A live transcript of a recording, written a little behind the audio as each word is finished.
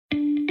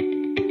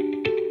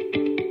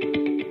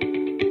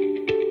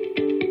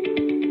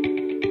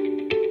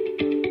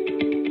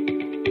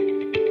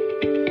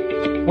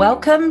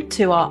Welcome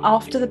to our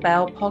After the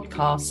Bell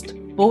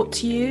podcast, brought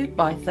to you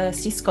by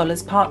Thirsty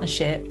Scholars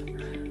Partnership.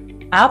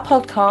 Our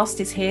podcast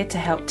is here to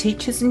help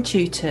teachers and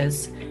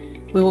tutors.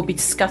 We will be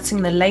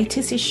discussing the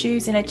latest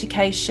issues in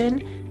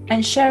education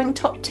and sharing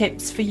top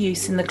tips for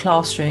use in the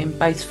classroom,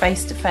 both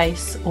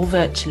face-to-face or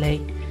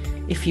virtually.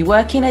 If you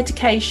work in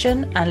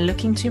education and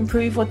looking to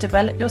improve or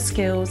develop your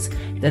skills,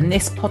 then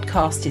this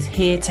podcast is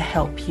here to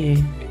help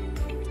you.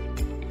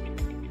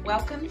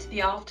 Welcome to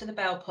the After the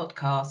Bell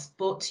podcast,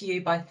 brought to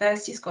you by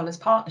Thirsty Scholars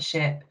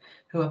Partnership,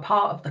 who are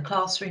part of the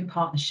Classroom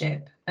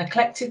Partnership, a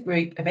collective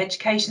group of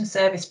education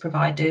service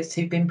providers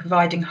who've been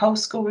providing whole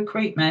school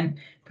recruitment,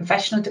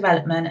 professional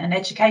development and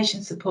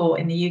education support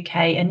in the UK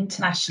and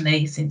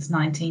internationally since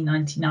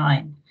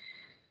 1999.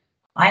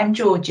 I am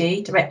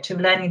Georgie, Director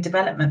of Learning and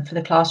Development for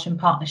the Classroom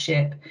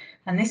Partnership,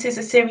 and this is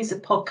a series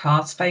of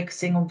podcasts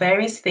focusing on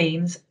various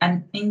themes,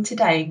 and in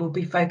today we'll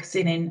be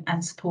focusing in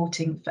and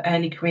supporting for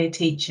early career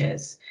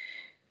teachers.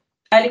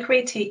 Early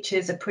career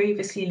teachers are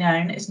previously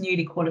known as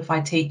newly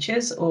qualified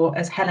teachers, or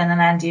as Helen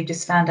and Andy have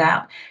just found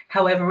out,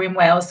 however in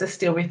Wales they're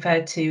still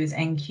referred to as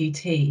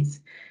NQTs.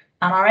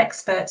 And our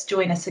experts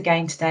join us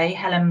again today,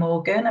 Helen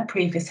Morgan, a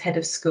previous head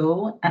of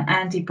school, and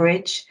Andy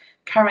Bridge,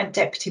 current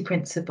deputy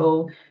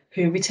principal,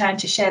 who return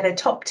to share their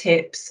top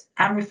tips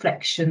and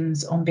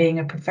reflections on being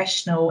a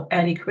professional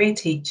early career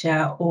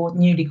teacher or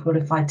newly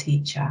qualified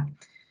teacher.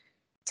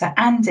 So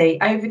Andy,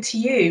 over to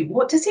you.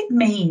 What does it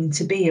mean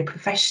to be a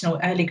professional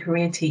early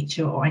career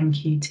teacher or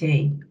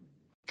NQT?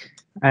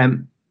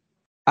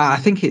 I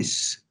think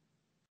it's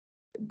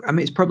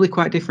probably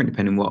quite different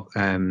depending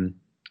on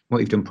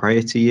what you've done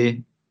prior to your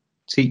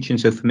teaching.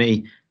 So for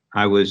me,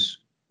 I was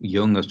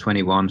young, I was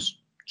 21,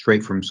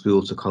 straight from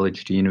school to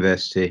college to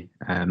university,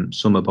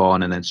 summer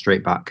born, and then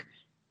straight back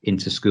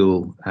into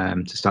school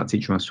to start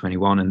teaching when I was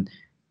 21. And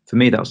for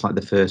me, that was like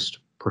the first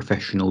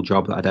professional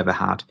job that I'd ever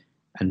had.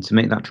 And to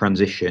make that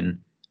transition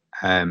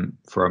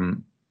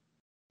from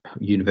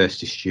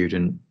university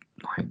student,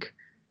 like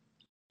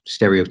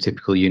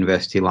stereotypical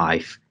university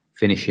life,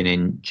 finishing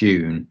in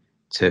June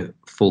to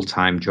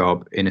full-time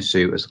job in a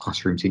suit as a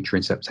classroom teacher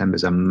in September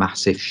is a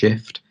massive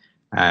shift.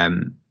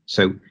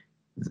 So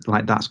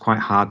like that's quite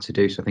hard to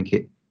do. So I think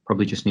it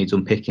probably just needs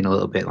unpicking a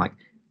little bit, like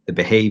the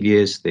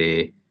behaviours,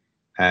 the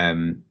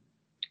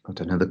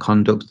the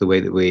conduct, the way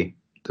that we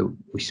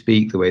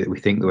speak, the way that we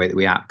think, the way that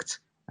we act.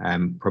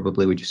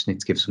 Probably we just need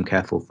to give some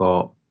careful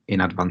thought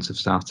in advance of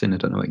starting. I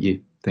don't know what you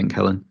think,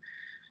 Helen.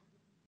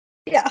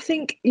 Yeah, I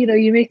think,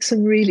 you make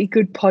some really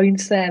good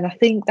points there. And I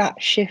think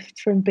that shift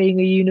from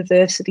being a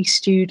university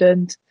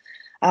student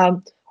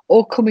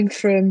or coming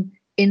from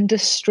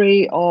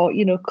industry or,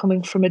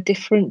 coming from a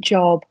different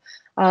job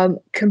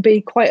can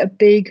be quite a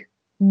big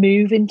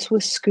move into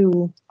a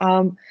school.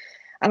 And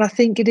I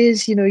think it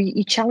is,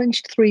 you're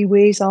challenged three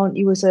ways, aren't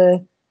you, as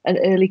an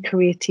early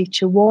career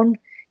teacher? One,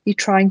 you're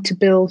trying to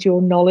build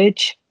your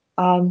knowledge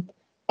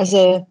as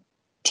a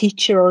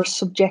teacher or a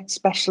subject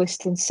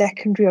specialist in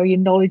secondary, or your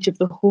knowledge of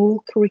the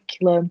whole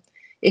curriculum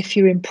if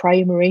you're in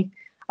primary.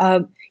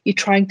 You're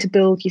trying to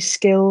build your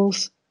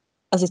skills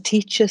as a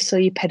teacher, so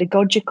your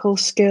pedagogical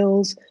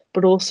skills,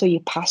 but also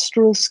your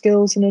pastoral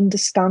skills and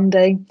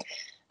understanding.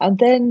 And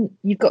then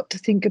you've got to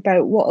think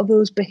about what are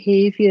those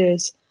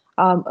behaviours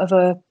of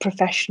a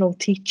professional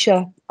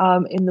teacher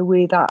in the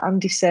way that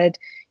Andy said,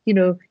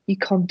 you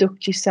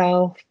conduct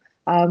yourself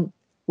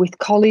with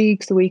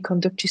colleagues, the way you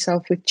conduct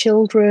yourself with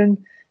children,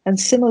 and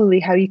similarly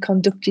how you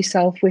conduct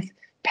yourself with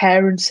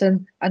parents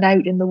and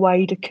out in the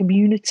wider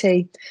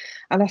community.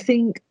 And I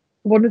think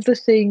one of the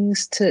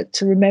things to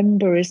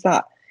remember is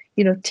that,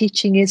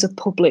 teaching is a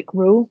public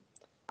role,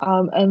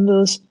 and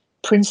those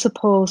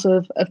principles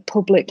of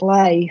public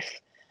life,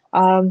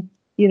 are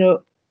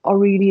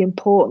really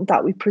important,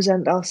 that we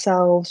present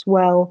ourselves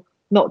well,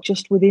 not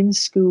just within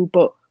school,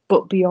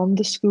 but beyond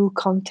the school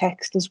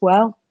context as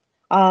well.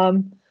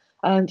 And,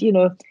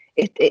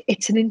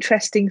 it's an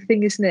interesting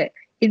thing, isn't it?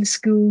 In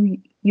school,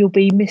 you'll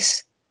be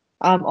Miss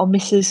or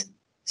Mrs.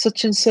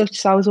 such and such.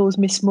 So I was always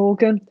Miss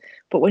Morgan.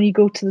 But when you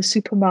go to the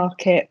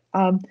supermarket,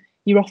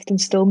 you're often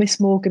still Miss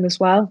Morgan as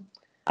well.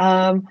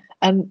 And,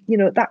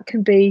 that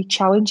can be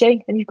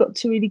challenging, and you've got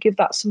to really give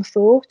that some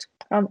thought.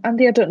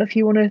 Andy, I don't know if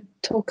you want to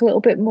talk a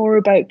little bit more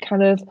about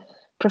kind of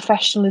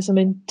professionalism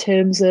in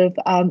terms of,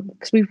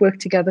 because we've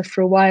worked together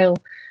for a while,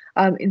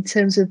 in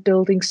terms of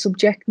building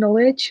subject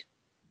knowledge.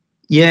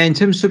 Yeah, in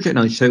terms of subject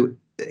knowledge, so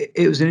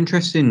it was an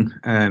interesting.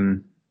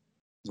 I'm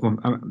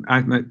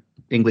an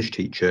English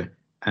teacher,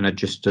 and I'd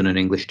just done an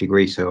English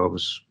degree, so I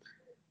was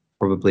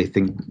probably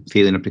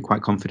feeling I'd be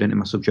quite confident in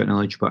my subject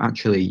knowledge. But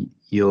actually,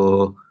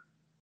 your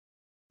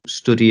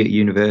study at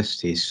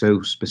university is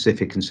so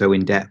specific and so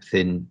in depth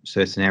in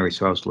certain areas.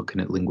 So I was looking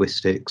at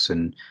linguistics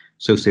and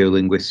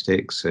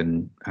sociolinguistics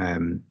and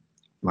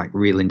like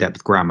real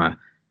in-depth grammar.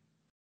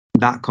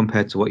 That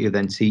compared to what you're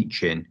then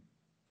teaching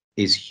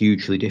is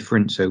hugely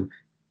different. So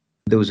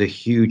there was a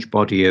huge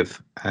body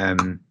of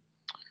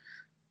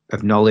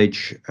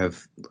knowledge,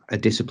 of a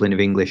discipline of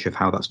English, of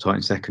how that's taught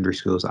in secondary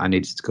schools that I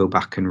needed to go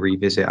back and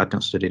revisit. I'd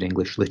not studied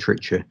English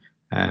literature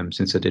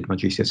since I did my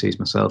GCSEs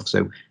myself.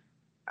 So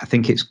I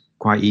think it's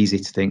quite easy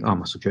to think, oh,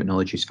 my subject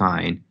knowledge is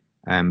fine.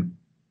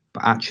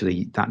 But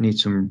actually that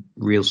needs some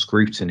real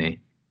scrutiny.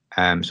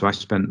 So I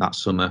spent that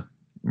summer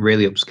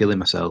really upskilling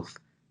myself,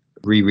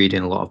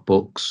 rereading a lot of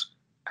books,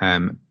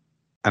 and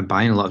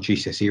buying a lot of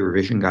GCSE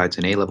revision guides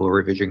and A-level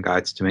revision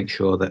guides to make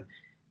sure that,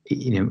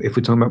 if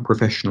we're talking about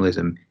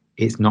professionalism,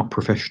 it's not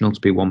professional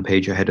to be one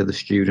page ahead of the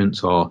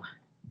students or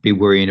be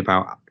worrying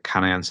about,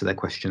 can I answer their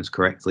questions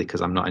correctly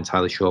because I'm not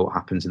entirely sure what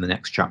happens in the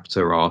next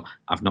chapter, or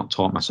I've not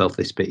taught myself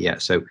this bit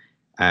yet. So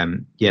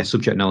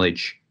subject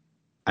knowledge,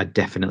 I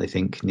definitely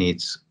think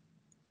needs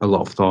a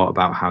lot of thought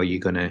about how you're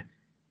going to,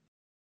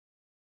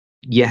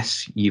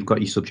 yes, you've got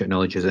your subject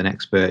knowledge as an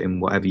expert in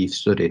whatever you've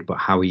studied, but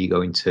how are you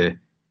going to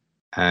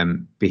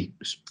be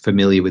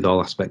familiar with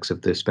all aspects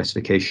of the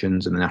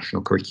specifications and the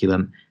national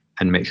curriculum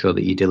and make sure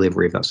that your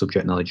delivery of that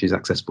subject knowledge is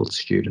accessible to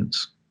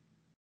students?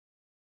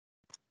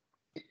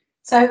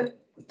 So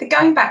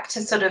going back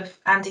to sort of,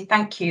 Andy,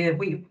 thank you.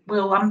 We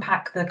will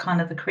unpack the kind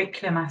of the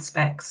curriculum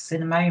aspects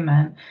in a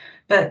moment,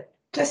 but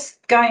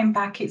just going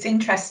back, it's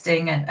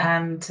interesting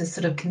to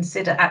sort of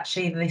consider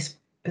actually this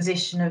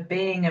position of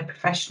being a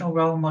professional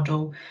role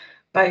model,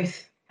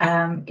 both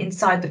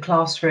inside the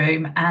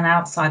classroom and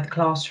outside the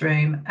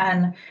classroom.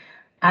 And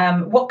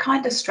what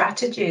kind of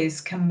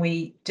strategies can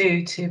we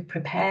do to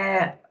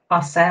prepare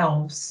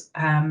ourselves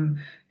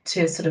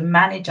to sort of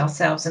manage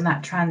ourselves in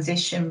that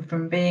transition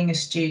from being a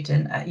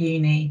student at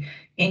uni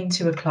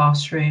into a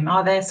classroom?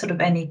 Are there sort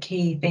of any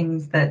key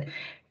things that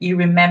you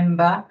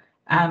remember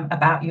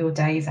about your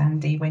days,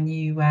 Andy, when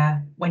you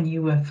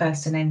were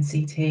first an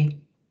NCT?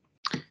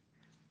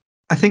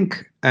 I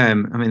think,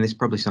 this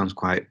probably sounds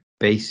quite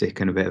basic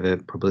and a bit of a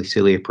probably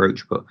silly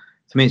approach, but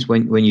for me, it's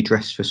when you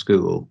dress for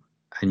school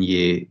and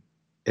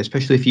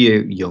especially if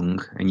you're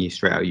young and you're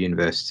straight out of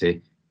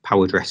university,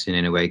 power dressing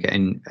in a way,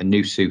 getting a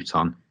new suit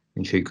on,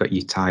 ensure you've got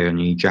your tie on,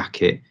 your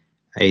jacket,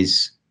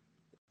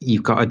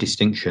 you've got a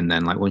distinction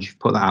then. Like once you've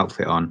put that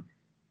outfit on,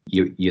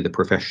 you're the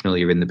professional,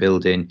 you're in the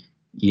building.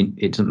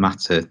 It doesn't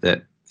matter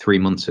that 3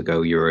 months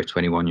ago you were a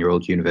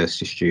 21-year-old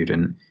university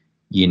student,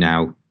 you're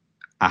now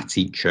a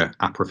teacher,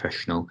 a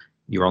professional,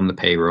 you're on the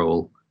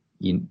payroll.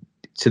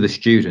 To the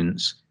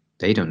students,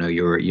 they don't know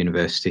you were at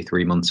university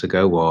 3 months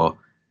ago or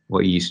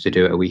what you used to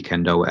do at a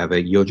weekend or whatever.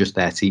 You're just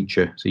their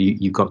teacher, so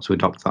you've got to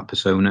adopt that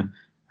persona.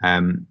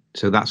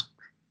 So that's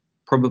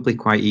probably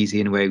quite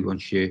easy in a way.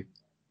 Once you're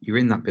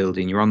in that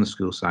building, you're on the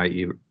school site,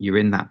 you're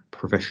in that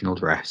professional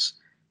dress,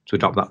 to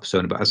adopt that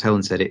persona. But as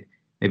Helen said, it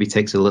maybe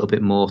takes a little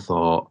bit more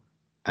thought,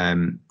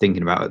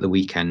 thinking about at the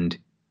weekend,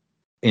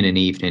 in an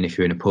evening, if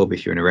you're in a pub,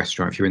 if you're in a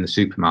restaurant, if you're in the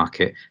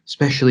supermarket,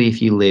 especially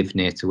if you live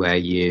near to where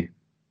you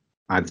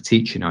either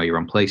teaching or you're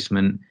on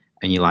placement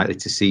and you're likely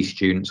to see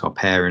students or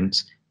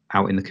parents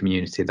out in the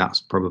community. That's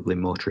probably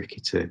more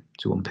tricky to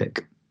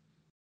unpick.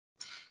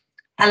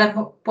 Helen,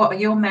 what are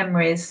your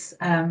memories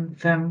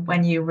from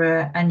when you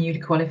were a newly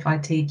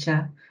qualified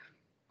teacher?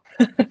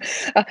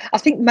 I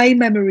think my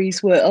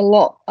memories were a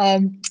lot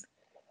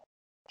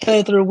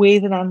further away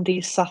than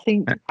Andy's. So I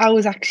think I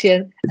was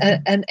actually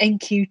an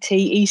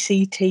NQT,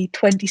 ECT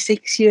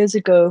 26 years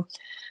ago.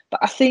 But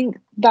I think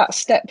that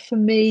step for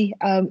me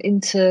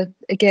into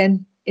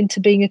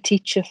being a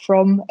teacher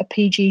from a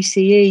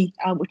PGCE,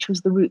 which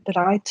was the route that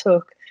I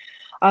took,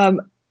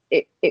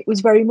 it was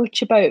very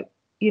much about,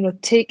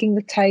 taking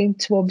the time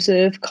to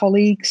observe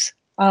colleagues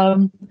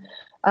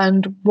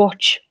and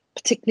watch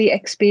particularly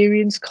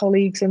experienced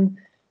colleagues and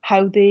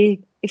how they,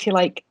 if you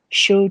like,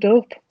 showed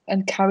up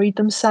and carried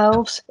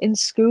themselves in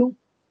school.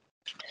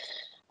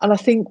 And I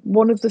think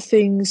one of the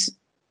things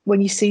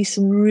when you see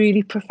some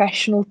really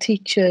professional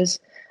teachers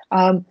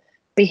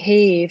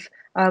behave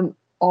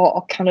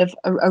or kind of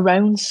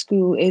around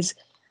school is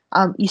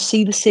you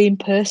see the same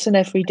person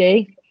every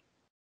day.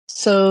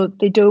 So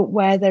they don't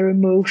wear their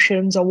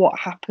emotions or what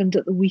happened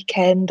at the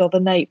weekend or the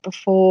night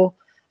before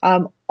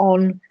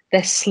on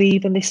their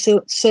sleeve, and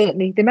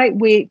they might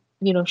wait,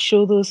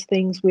 show those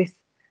things with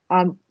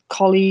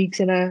colleagues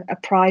in a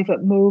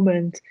private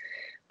moment.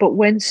 But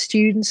when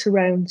students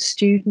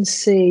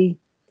see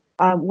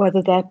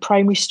whether they're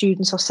primary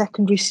students or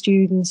secondary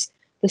students,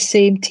 the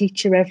same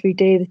teacher every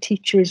day. The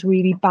teacher is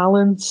really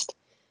balanced.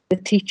 The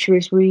teacher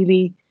is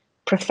really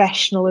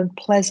professional and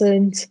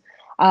pleasant.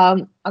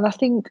 And I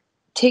think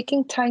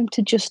taking time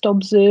to just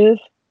observe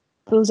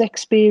those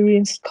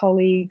experienced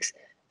colleagues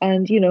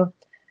and,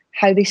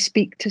 how they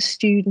speak to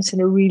students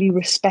in a really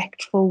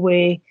respectful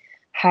way,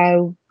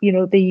 how,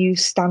 they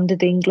use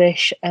standard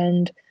English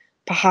and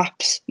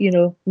perhaps,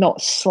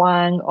 not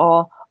slang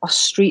or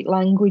street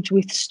language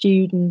with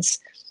students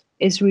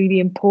is really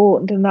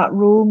important. And that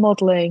role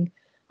modelling,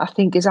 I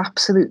think, is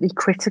absolutely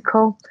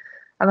critical.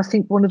 And I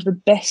think one of the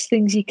best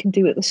things you can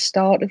do at the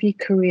start of your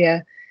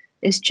career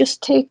is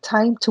just take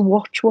time to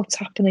watch what's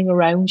happening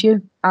around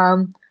you.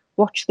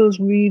 Watch those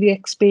really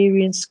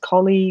experienced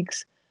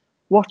colleagues.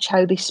 Watch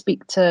how they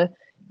speak to,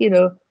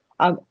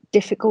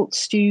 difficult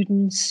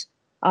students,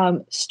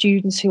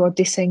 students who are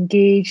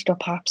disengaged or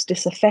perhaps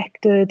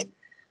disaffected.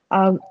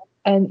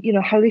 and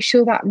how they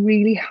show that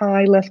really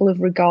high level of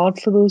regard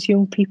for those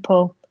young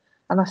people.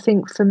 And I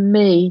think for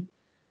me,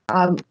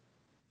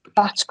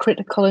 that's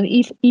critical. And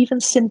even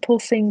simple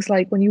things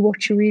like when you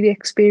watch a really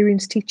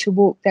experienced teacher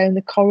walk down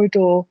the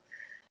corridor,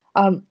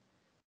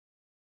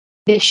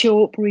 they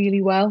show up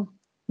really well.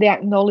 They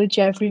acknowledge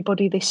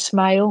everybody, they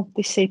smile,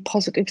 they say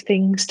positive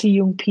things to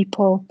young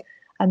people,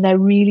 and they're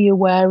really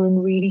aware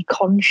and really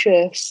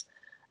conscious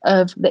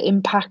of the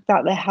impact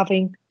that they're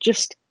having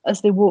just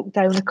as they walk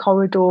down the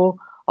corridor,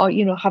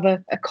 or have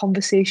a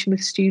conversation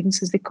with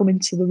students as they come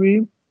into the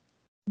room.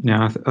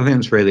 Yeah, I think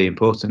that's really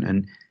important.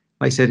 And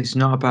like I said, it's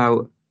not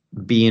about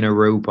being a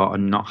robot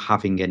and not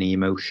having any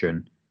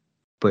emotion,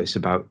 but it's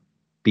about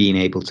being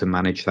able to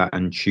manage that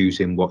and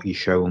choosing what you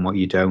show and what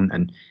you don't.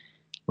 And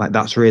like,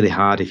 that's really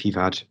hard if you've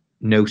had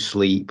no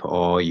sleep,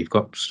 or you've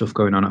got stuff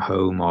going on at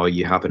home, or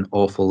you have an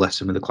awful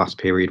lesson with the class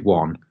period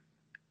 1,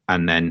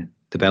 and then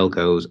the bell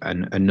goes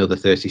and another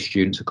 30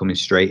 students are coming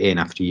straight in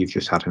after you've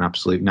just had an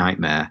absolute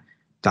nightmare.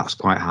 That's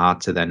quite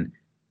hard to then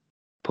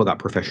put that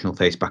professional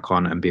face back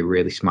on and be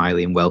really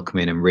smiley and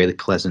welcoming and really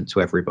pleasant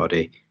to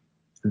everybody.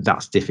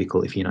 That's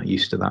difficult if you're not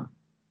used to that.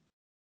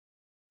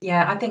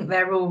 Yeah, I think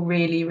they're all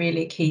really,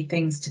 really key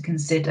things to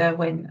consider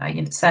when,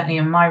 certainly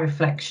in my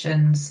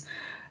reflections,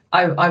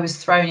 I was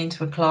thrown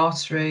into a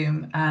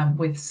classroom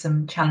with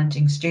some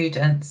challenging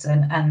students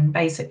and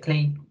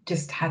basically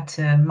just had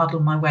to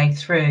muddle my way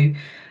through.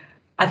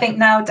 I think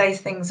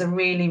nowadays things are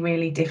really,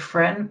 really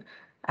different.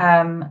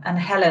 And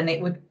Helen,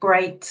 it'd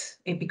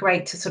be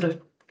great to sort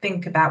of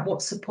think about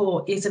what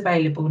support is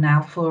available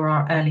now for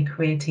our early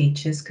career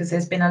teachers, because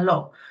there's been a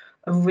lot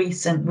of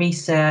recent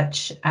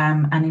research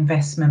and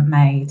investment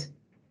made.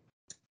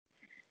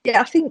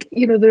 Yeah, I think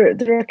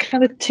there are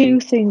kind of two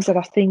things that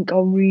I think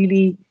are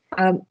really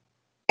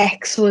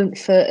excellent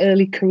for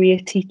early career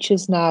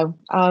teachers now,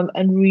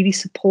 and really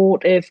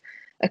supportive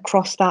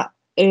across that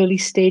early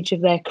stage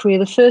of their career.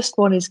 The first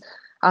one is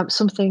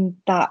something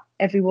that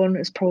everyone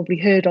has probably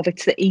heard of.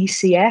 It's the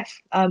ECF,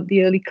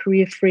 the Early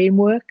Career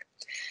Framework.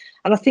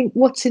 And I think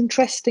what's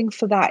interesting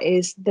for that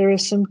is there are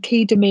some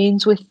key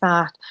domains with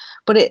that,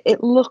 but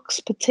it looks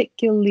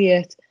particularly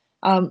at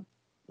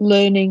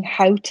learning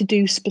how to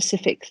do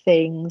specific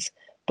things,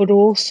 but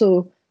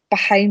also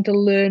behind the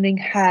learning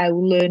how,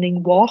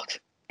 learning what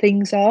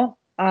things are.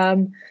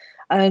 And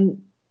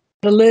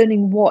the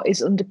learning what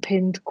is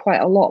underpinned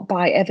quite a lot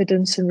by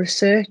evidence and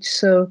research.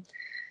 So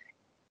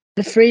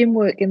the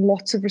framework in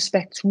lots of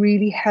respects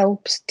really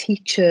helps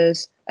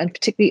teachers, and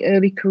particularly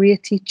early career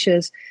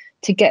teachers,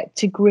 to get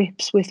to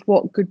grips with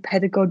what good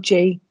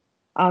pedagogy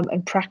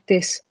and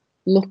practice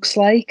looks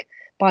like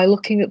by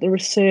looking at the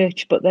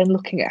research, but then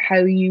looking at how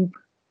you,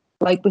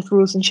 like with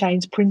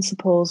Rosenshine's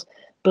principles,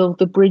 build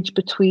the bridge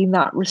between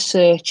that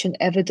research and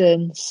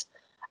evidence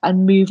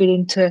and move it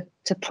into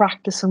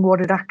practice and what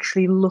it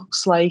actually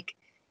looks like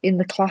in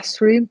the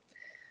classroom.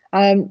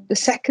 The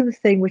second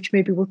thing, which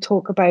maybe we'll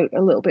talk about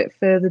a little bit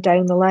further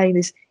down the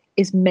line,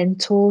 is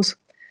mentors.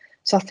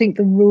 So I think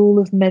the role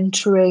of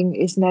mentoring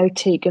is now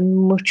taken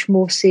much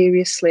more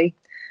seriously.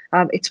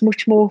 It's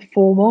much more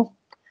formal,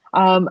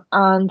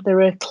 and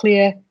there are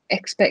clear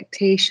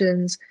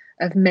expectations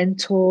of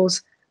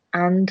mentors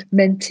and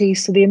mentees.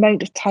 So the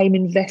amount of time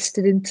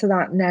invested into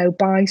that now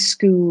by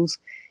schools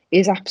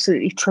is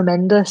absolutely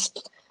tremendous.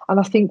 And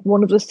I think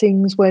one of the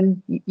things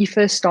when you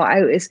first start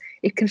out is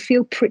it can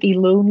feel pretty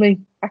lonely.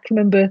 I can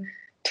remember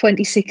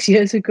 26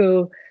 years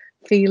ago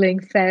feeling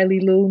fairly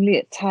lonely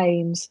at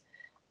times.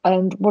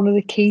 And one of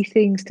the key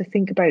things to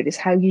think about is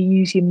how you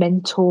use your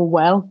mentor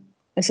well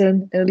as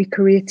an early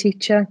career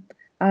teacher.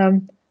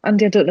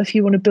 Andy, I don't know if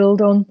you want to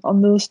build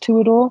on those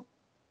two at all.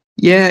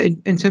 Yeah,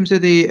 in terms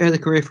of the early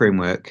career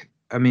framework,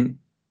 I mean,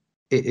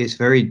 it's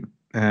very,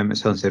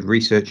 as Helen said,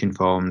 research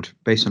informed,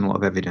 based on a lot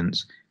of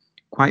evidence,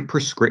 quite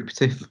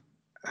prescriptive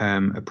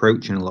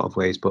approach in a lot of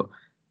ways. But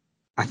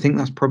I think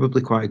that's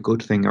probably quite a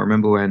good thing. I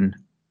remember when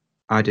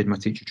I did my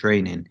teacher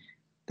training,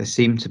 there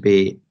seemed to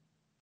be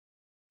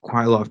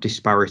quite a lot of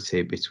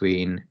disparity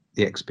between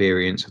the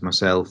experience of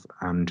myself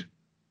and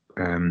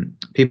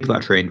people that I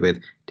trained with,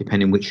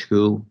 depending which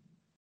school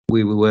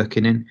we were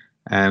working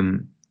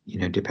in.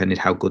 Depended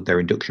how good their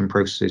induction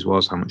processes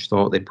was, how much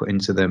thought they put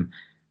into them,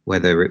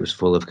 whether it was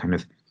full of kind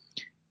of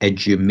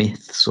edgy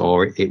myths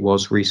or it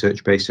was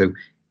research based. So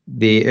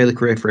the early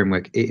career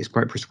framework, it is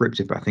quite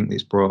prescriptive, but I think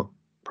it's brought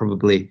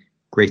probably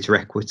greater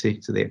equity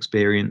to the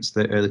experience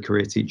that early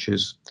career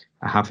teachers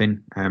are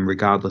having,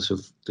 regardless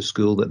of the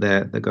school that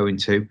they're going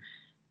to.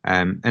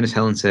 And as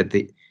Helen said,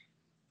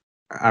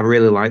 I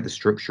really like the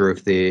structure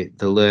of the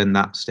learn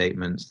that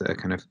statements that are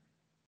kind of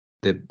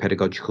the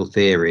pedagogical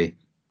theory,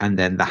 and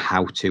then the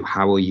how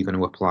are you going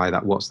to apply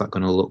that? What's that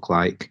going to look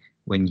like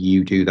when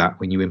you do that,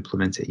 when you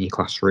implement it in your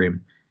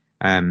classroom?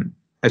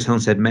 As Helen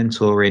said,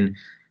 mentoring.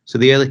 So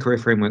the early career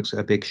framework's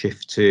a big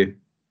shift to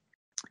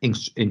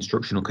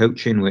instructional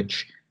coaching,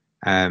 which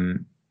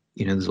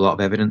there's a lot of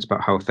evidence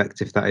about how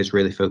effective that is,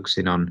 really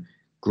focusing on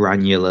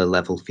granular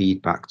level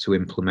feedback to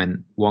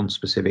implement one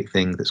specific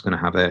thing that's going to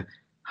have a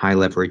high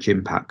leverage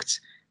impact.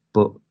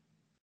 But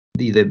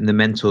the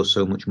mentor's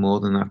so much more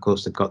than that. Of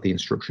course, they've got the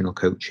instructional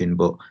coaching,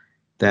 but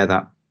they're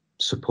that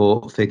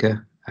support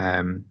figure,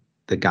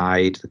 the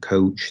guide, the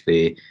coach,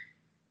 the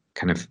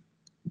kind of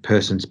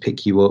person to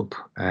pick you up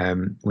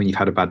when you've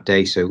had a bad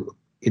day. So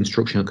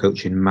instructional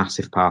coaching,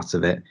 massive part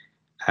of it.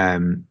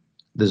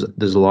 There's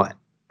a lot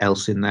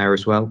else in there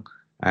as well.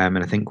 And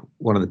I think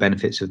one of the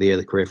benefits of the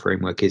early career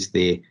framework is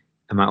the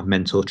amount of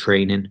mentor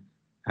training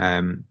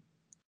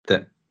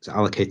that's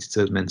allocated to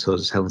those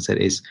mentors, as Helen said,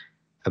 is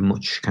a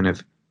much kind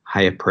of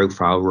higher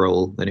profile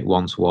role than it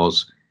once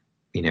was.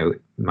 You know,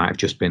 it might have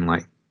just been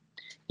like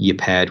you're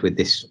paired with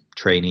this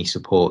trainee,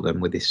 support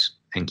them with this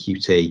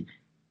NQT.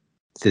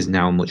 There's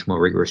now a much more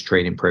rigorous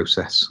training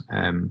process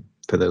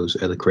for those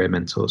early career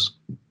mentors.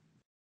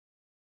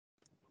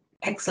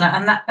 Excellent,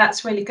 and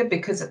that's really good,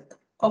 because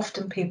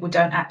often people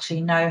don't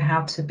actually know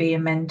how to be a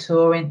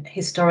mentor. And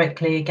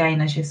historically,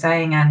 again, as you're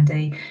saying,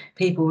 Andy,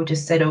 people would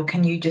just said, oh,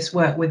 can you just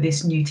work with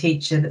this new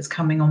teacher that's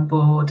coming on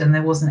board? And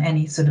there wasn't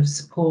any sort of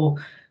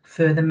support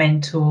for the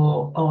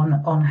mentor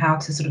on how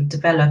to sort of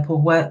develop or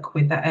work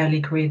with that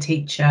early career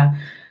teacher.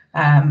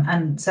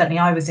 And certainly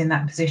I was in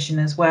that position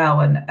as well,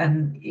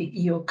 and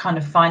you're kind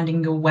of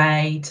finding your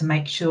way to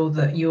make sure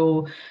that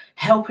you're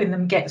helping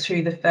them get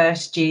through the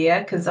first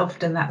year, because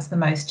often that's the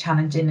most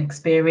challenging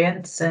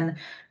experience. And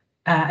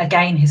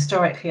again,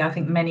 historically, I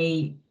think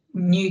many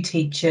new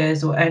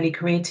teachers or early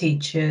career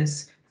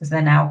teachers, as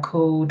they're now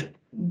called,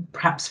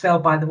 perhaps fell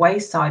by the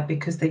wayside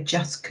because they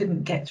just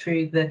couldn't get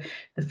through the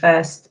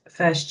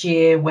first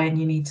year, when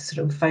you need to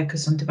sort of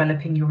focus on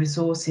developing your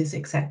resources,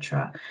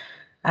 etc.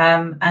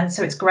 And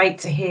so it's great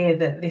to hear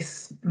that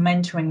this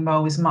mentoring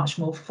role is much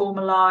more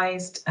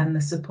formalised and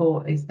the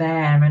support is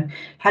there. And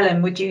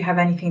Helen, would you have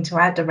anything to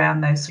add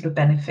around those sort of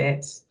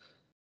benefits?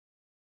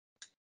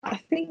 I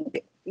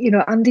think,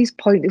 Andy's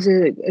point is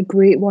a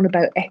great one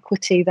about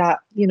equity,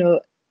 that,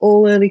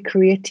 all early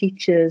career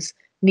teachers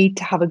need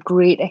to have a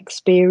great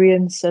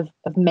experience of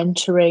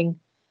mentoring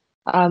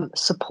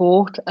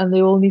support, and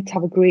they all need to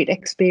have a great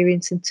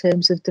experience in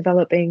terms of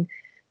developing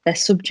their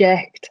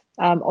subject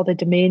or their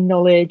domain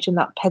knowledge and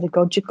that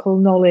pedagogical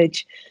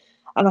knowledge.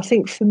 And I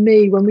think for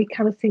me, when we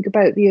kind of think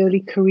about the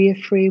early career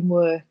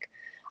framework,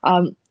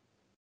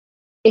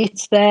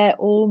 it's there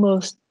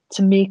almost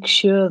to make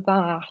sure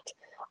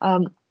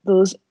that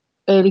those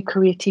early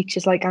career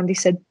teachers, like Andy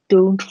said,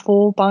 don't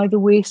fall by the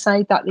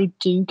wayside, that they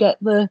do get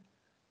the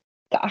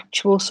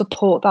actual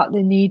support that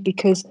they need.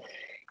 Because,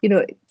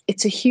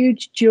 it's a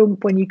huge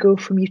jump when you go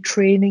from your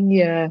training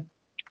year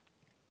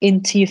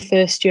into your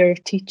first year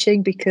of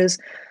teaching, because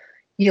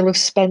you'll have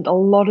spent a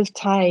lot of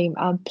time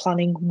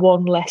planning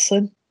one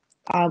lesson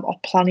or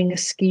planning a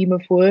scheme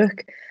of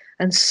work,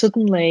 and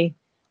suddenly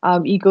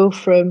you go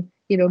from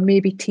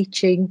maybe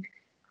teaching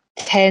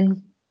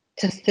 10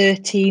 to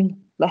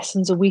 13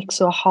 lessons a week,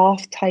 so a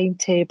half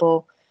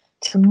timetable,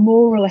 to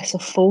more or less a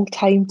full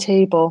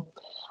timetable,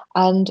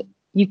 and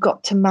you've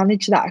got to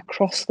manage that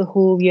across the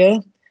whole year.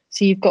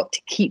 So you've got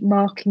to keep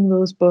marking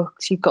those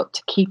books, you've got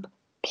to keep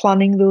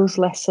planning those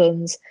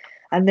lessons,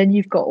 and then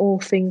you've got all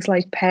things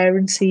like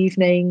parents'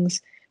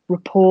 evenings,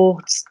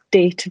 reports,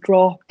 data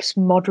drops,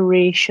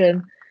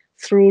 moderation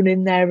thrown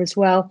in there as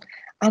well.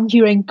 And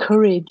you're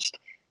encouraged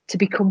to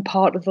become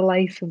part of the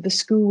life of the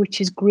school,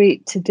 which is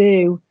great to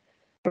do.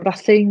 But I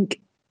think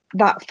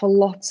that for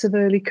lots of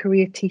early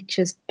career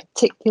teachers,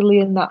 particularly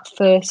in that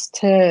first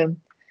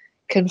term,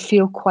 can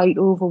feel quite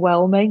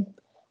overwhelming.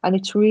 And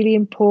it's really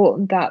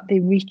important that they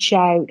reach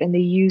out and they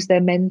use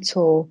their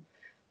mentor,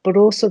 but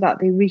also that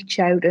they reach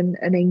out and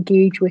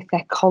engage with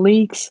their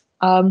colleagues.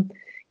 One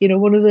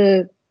of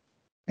the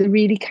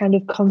really kind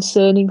of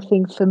concerning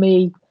things for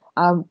me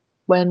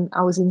when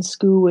I was in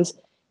school was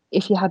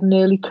if you had an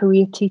early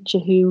career teacher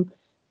who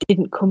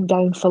didn't come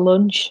down for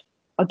lunch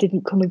or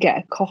didn't come and get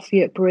a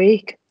coffee at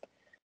break.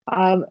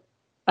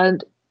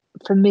 And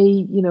for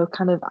me,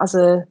 kind of as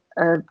a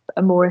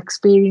more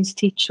experienced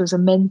teacher, as a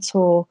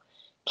mentor,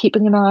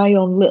 keeping an eye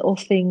on little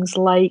things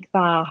like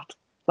that,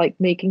 like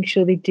making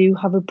sure they do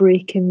have a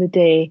break in the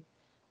day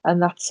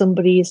and that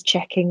somebody is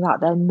checking that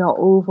they're not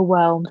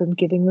overwhelmed and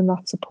giving them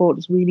that support,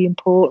 is really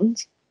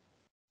important.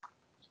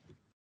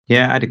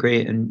 Yeah, I'd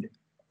agree. And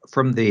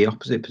from the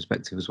opposite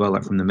perspective as well,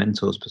 like from the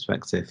mentor's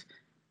perspective,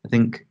 I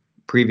think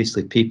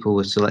previously people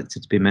were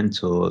selected to be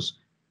mentors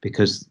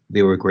because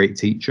they were a great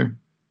teacher.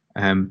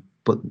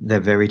 But they're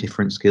very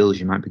different skills.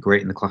 You might be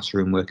great in the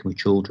classroom working with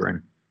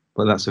children,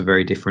 but that's a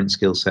very different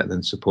skill set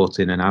than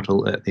supporting an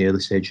adult at the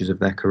early stages of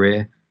their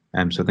career.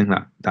 So I think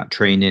that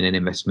training and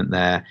investment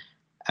there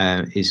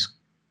is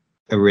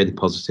a really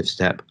positive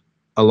step,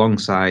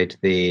 alongside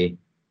the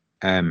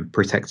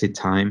protected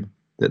time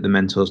that the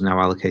mentors now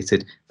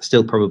allocated. I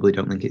still probably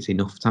don't think it's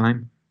enough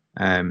time.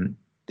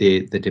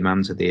 The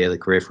demands of the early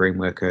career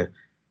framework are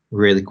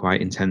really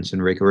quite intense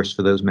and rigorous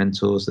for those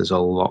mentors. There's a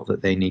lot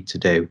that they need to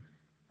do,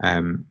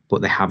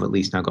 but they have at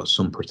least now got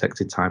some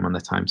protected time on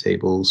their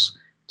timetables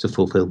to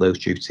fulfill those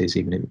duties,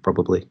 even if it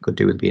probably could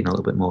do with being a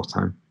little bit more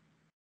time.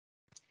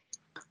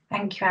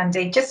 Thank you,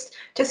 Andy. Just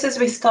as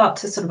we start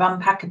to sort of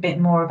unpack a bit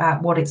more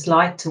about what it's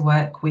like to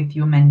work with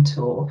your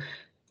mentor,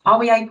 are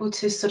we able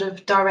to sort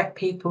of direct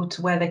people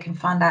to where they can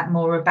find out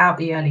more about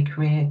the early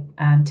career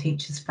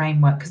teachers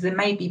framework? Because there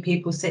may be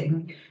people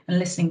sitting and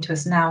listening to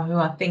us now who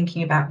are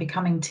thinking about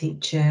becoming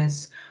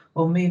teachers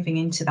or moving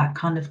into that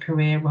kind of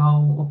career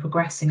role or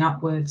progressing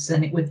upwards,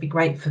 and it would be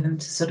great for them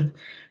to sort of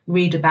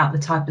read about the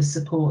type of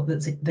support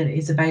that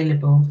is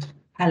available.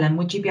 Helen,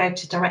 would you be able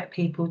to direct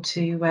people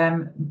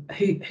to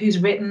who's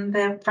written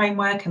the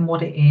framework and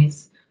what it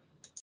is?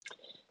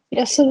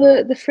 Yeah,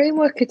 so the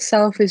framework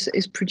itself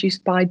is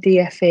produced by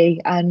DFE,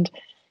 and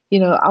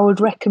I would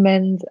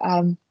recommend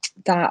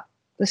that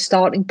the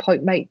starting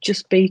point might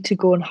just be to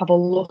go and have a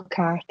look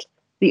at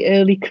the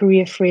early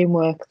career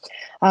framework.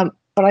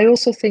 But I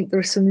also think there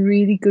are some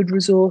really good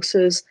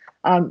resources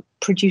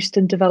produced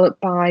and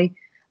developed by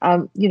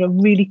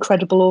really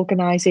credible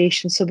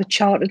organisations. So the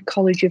Chartered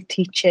College of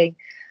Teaching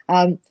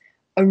are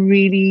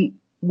really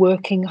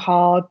working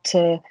hard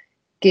to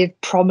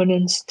give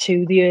prominence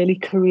to the early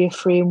career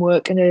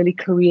framework and early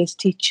careers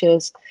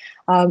teachers.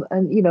 And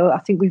I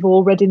think we've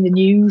all read in the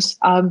news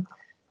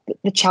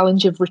the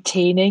challenge of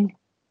retaining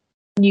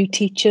new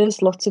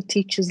teachers. Lots of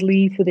teachers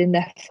leave within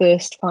their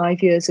first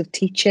 5 years of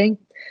teaching.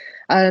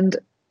 And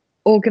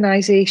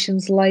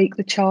organisations like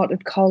the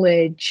Chartered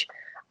College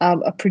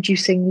are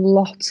producing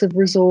lots of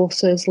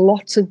resources,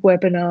 lots of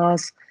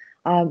webinars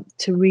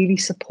to really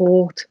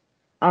support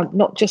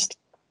not just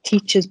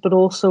teachers, but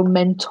also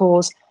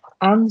mentors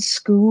and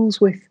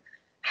schools with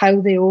how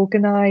they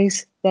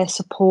organise their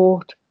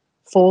support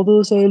for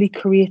those early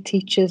career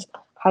teachers,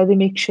 how they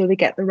make sure they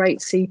get the right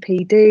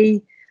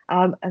CPD,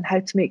 and how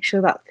to make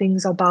sure that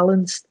things are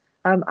balanced.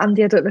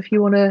 Andy, I don't know if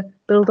you want to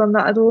build on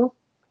that at all.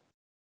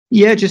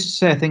 Yeah, just to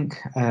say, I think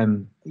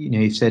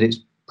you said it's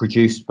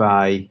produced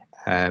by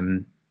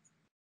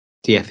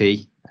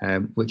DFE,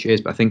 which it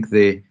is, but I think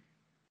the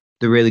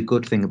really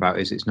good thing about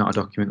it is it's not a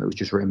document that was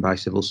just written by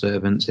civil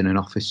servants in an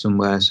office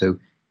somewhere. So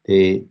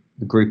the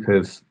group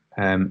of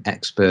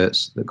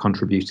experts that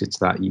contributed to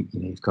that,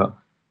 you've got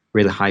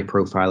really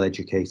high-profile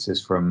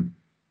educators from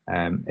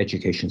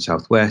Education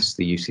Southwest,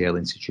 the UCL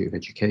Institute of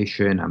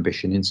Education,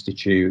 Ambition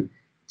Institute,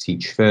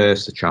 Teach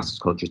First, the Chartered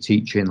College of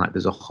Teaching. Like,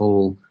 there's a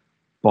whole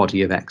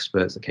body of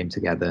experts that came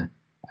together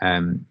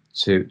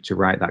to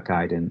write that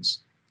guidance.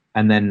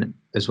 And then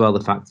as well, the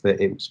fact that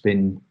it's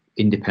been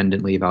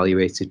independently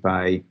evaluated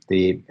by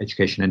the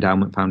Education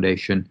Endowment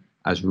Foundation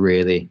as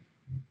really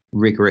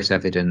rigorous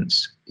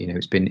evidence.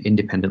 It's been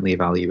independently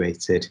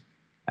evaluated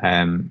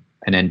and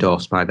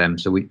endorsed by them.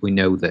 So we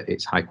know that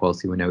it's high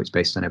quality. We know it's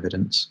based on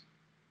evidence.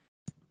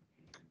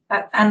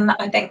 And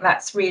I think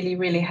that's really,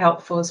 really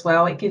helpful as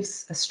well. It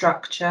gives a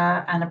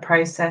structure and a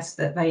process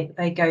that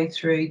they go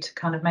through to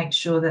kind of make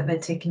sure that they're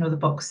ticking all the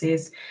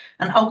boxes.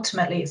 And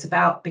ultimately, it's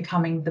about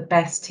becoming the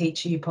best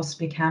teacher you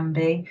possibly can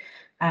be.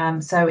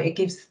 So it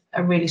gives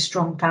a really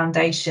strong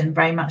foundation,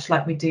 very much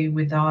like we do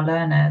with our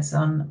learners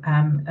on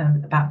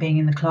about being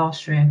in the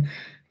classroom.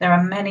 There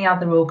are many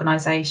other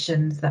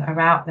organisations that are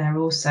out there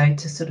also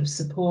to sort of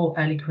support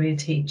early career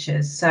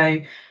teachers. So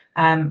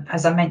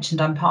as I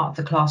mentioned, I'm part of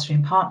the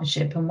Classroom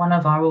Partnership, and one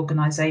of our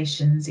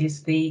organisations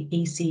is the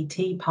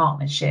ECT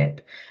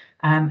Partnership.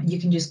 You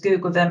can just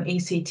Google them,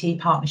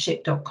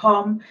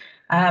 ectpartnership.com,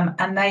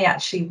 and they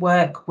actually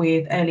work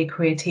with early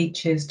career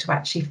teachers to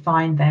actually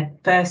find their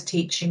first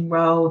teaching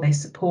role. They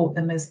support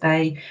them as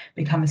they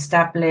become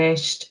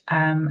established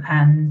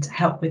and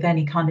help with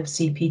any kind of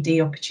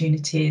CPD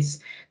opportunities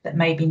that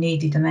may be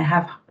needed. And they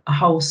have a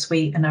whole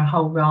suite and a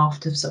whole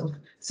raft of sort of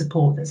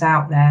support that's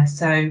out there.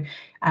 So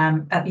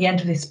at the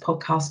end of this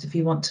podcast, if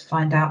you want to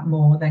find out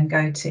more, then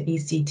go to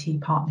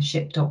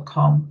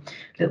ectpartnership.com.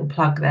 Little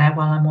plug there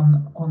while I'm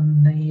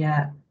on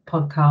the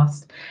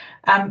podcast.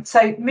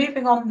 So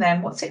moving on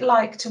then, what's it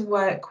like to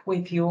work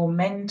with your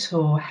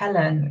mentor,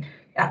 Helen?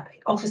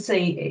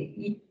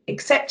 Obviously,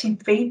 accepting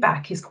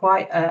feedback is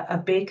quite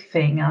a big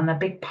thing and a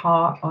big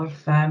part of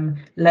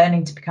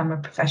learning to become a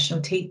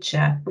professional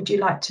teacher. Would you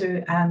like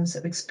to sort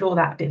of explore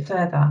that a bit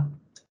further?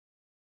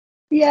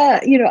 Yeah,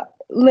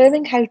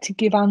 learning how to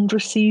give and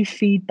receive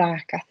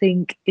feedback, I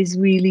think, is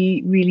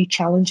really, really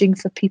challenging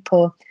for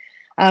people.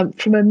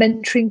 From a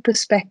mentoring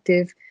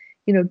perspective,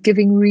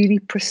 giving really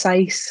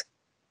precise,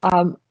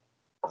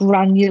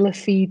 granular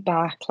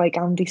feedback, like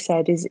Andy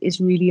said, is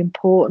really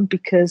important,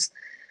 because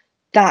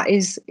that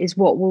is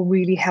what will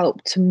really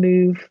help to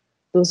move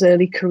those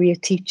early career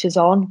teachers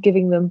on,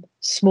 giving them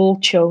small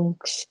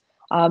chunks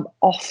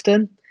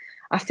often.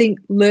 I think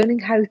learning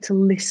how to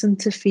listen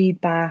to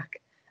feedback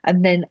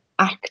and then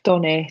act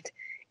on it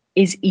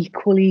is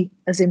equally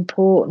as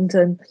important.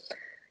 And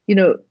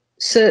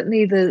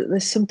certainly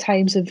there's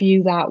sometimes a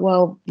view that,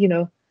 well,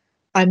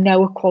 I'm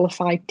now a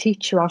qualified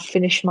teacher, I've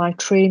finished my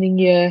training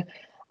year,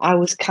 I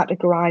was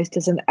categorised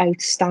as an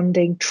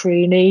outstanding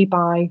trainee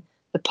by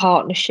the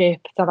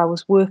partnership that I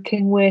was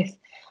working with.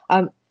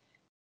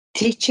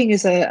 Teaching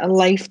is a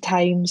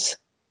lifetime's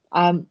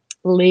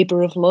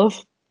labour of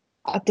love.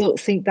 I don't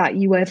think that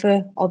you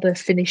ever are the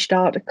finished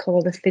article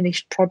or the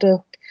finished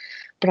product.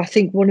 But I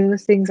think one of the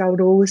things I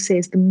would always say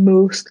is the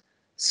most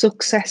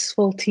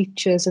successful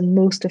teachers and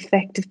most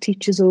effective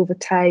teachers over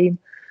time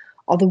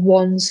are the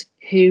ones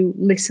who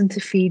listen to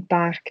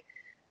feedback,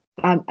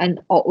 and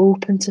are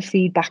open to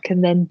feedback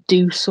and then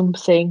do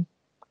something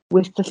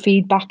with the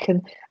feedback.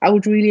 And I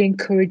would really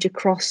encourage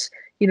across,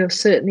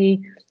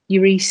 certainly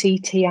your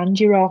ECT and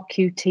your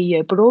RQT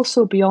year, but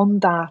also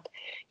beyond that,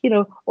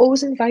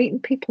 always inviting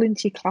people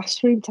into your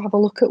classroom to have a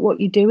look at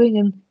what you're doing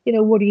and,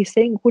 what do you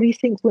think? What do you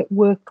think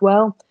worked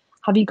well?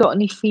 Have you got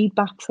any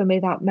feedback for me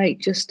that might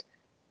just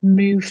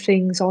move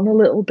things on a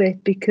little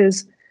bit?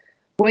 Because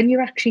when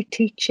you're actually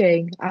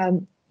teaching,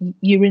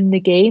 you're in the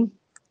game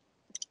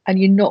and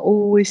you're not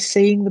always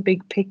seeing the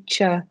big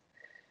picture.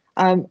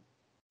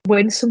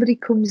 When somebody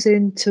comes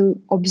in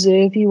to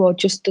observe you or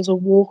just does a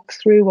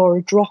walkthrough or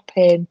a drop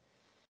in,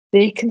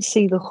 they can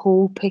see the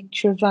whole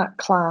picture of that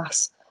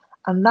class.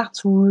 And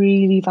that's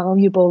really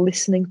valuable,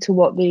 listening to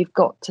what they've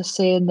got to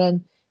say and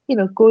then,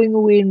 going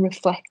away and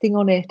reflecting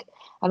on it.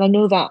 And I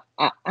know that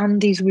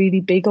Andy's really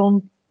big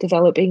on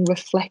developing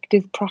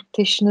reflective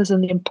practitioners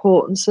and the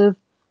importance of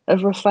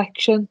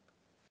reflection.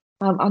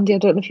 Andy, I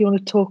don't know if you want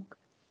to talk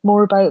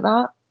more about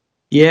that.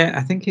 Yeah,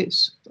 I think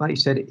it's, like you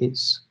said,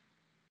 it's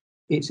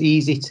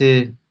easy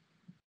to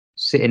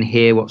sit and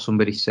hear what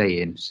somebody's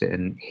saying, sit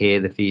and hear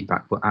the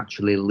feedback, but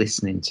actually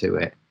listening to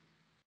it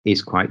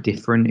is quite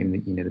different.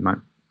 And,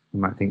 they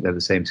might think they're the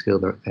same skill,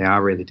 they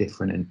are really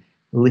different. And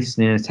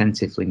listening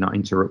attentively, not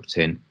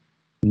interrupting,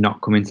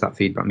 not coming to that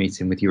feedback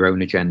meeting with your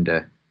own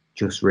agenda,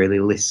 just really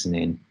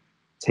listening,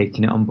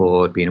 taking it on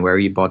board, being aware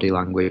of your body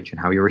language and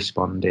how you're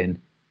responding,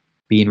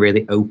 being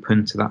really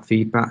open to that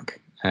feedback,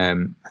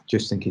 I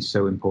just think is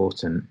so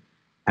important.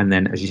 And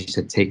then, as you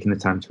said, taking the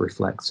time to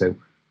reflect. So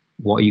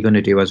what are you going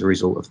to do as a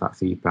result of that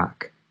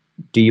feedback?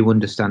 Do you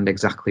understand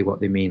exactly what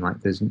they mean? Like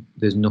there's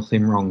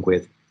nothing wrong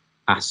with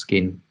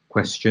asking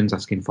questions,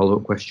 asking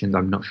follow-up questions.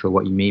 I'm not sure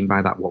what you mean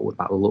by that. What would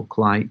that look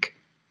like?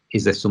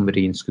 Is there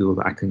somebody in school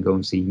that I can go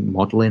and see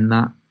modeling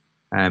that?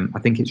 I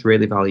think it's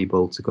really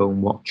valuable to go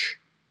and watch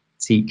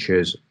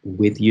teachers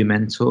with your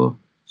mentor.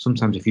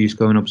 Sometimes if you just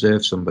go and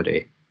observe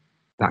somebody,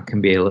 that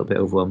can be a little bit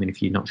overwhelming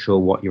if you're not sure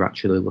what you're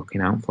actually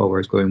looking out for,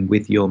 whereas going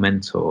with your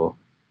mentor,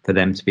 for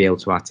them to be able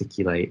to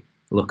articulate,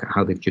 look at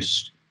how they've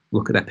just,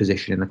 look at their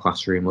position in the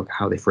classroom, look at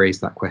how they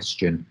phrase that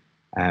question,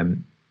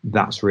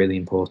 that's really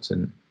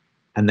important.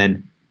 And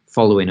then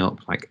following up,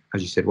 like,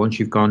 as you said, once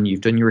you've done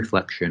your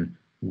reflection,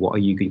 what are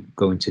you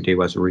going to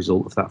do as a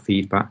result of that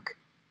feedback,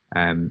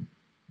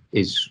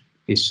 is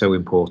so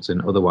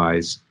important.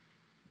 Otherwise,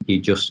 you're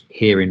just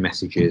hearing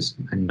messages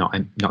and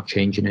not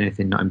changing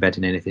anything, not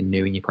embedding anything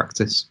new in your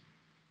practice.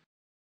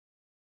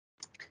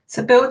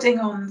 So building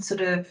on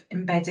sort of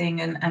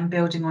embedding and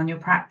building on your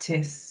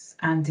practice,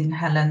 and in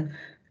Helen,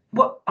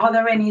 what are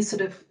there any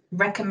sort of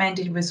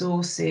recommended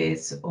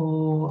resources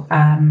or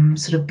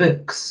sort of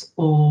books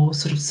or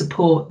sort of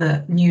support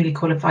that newly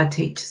qualified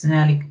teachers and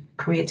early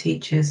career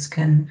teachers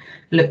can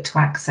look to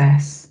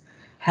access?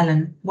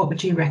 Helen, what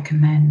would you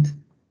recommend?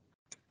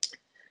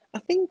 I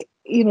think,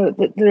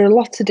 there are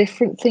lots of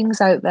different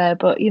things out there,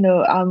 but,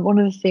 one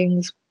of the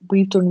things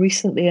we've done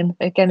recently, and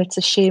again, it's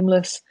a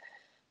shameless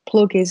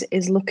plug,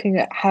 is looking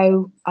at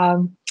how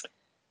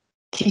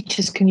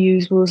teachers can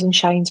use Rose and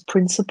Shine's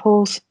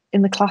principles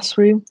in the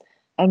classroom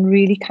and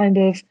really kind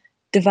of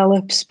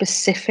develop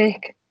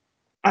specific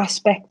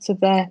aspects of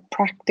their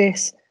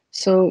practice.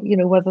 So,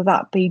 whether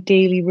that be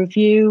daily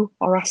review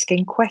or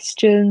asking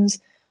questions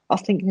or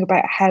thinking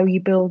about how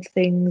you build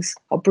things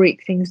or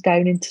break things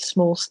down into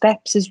small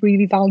steps is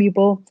really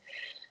valuable.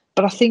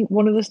 But I think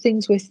one of the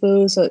things with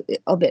those are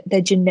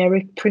they're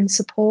generic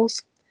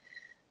principles.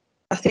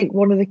 I think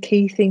one of the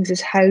key things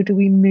is how do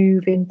we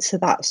move into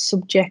that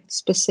subject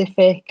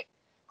specific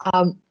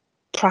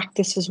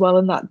practice as well,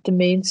 and that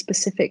domain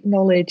specific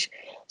knowledge.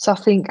 So I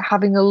think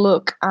having a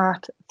look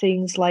at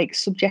things like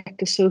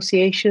subject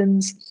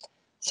associations.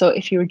 So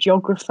if you're a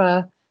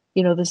geographer,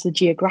 there's the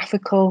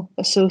geographical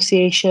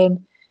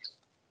association,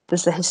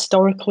 there's the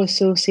historical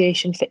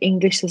association for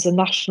English, there's a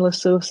national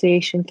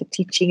association for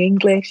teaching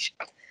English.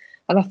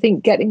 And I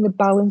think getting the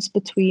balance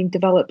between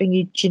developing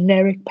your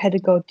generic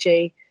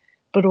pedagogy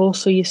but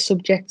also your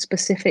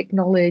subject-specific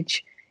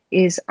knowledge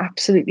is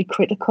absolutely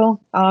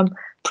critical.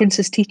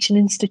 Prince's Teaching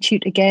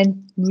Institute,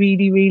 again,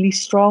 really, really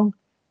strong.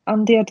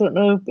 Andy, I don't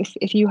know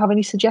if you have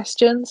any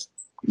suggestions?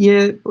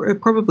 Yeah,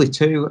 probably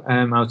two.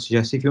 I would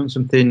suggest if you want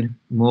something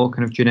more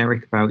kind of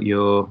generic about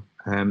your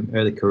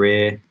early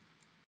career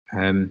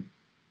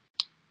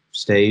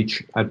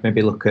stage, I'd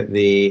maybe look at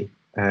the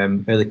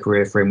Early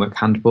Career Framework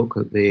Handbook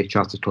that the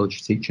Chartered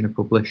College of Teaching have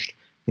published.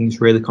 I think it's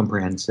really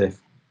comprehensive.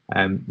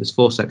 There's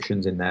 4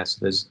 sections in there. So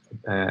there's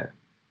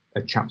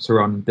a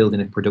chapter on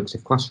building a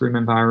productive classroom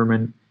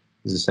environment.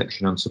 There's a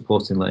section on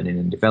supporting learning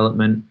and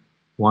development,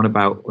 one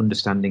about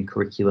understanding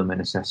curriculum and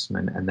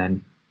assessment, and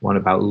then one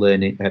about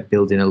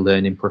building a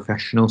learning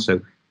professional. So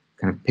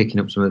kind of picking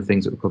up some of the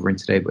things that we're covering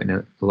today, but in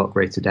a lot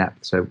greater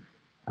depth. So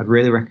I'd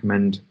really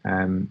recommend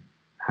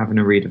having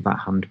a read of that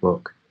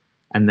handbook.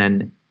 And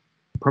then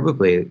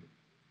probably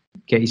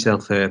get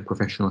yourself a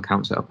professional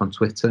account set up on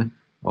Twitter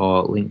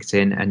or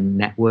LinkedIn and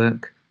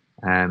network.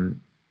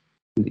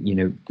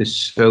 There's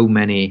so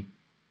many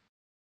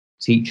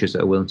teachers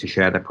that are willing to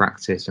share their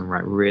practice and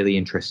write really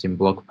interesting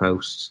blog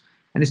posts.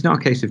 And it's not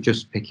a case of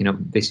just picking up,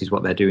 this is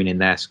what they're doing in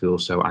their school,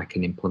 so I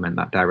can implement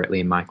that directly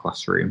in my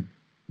classroom.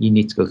 You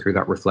need to go through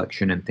that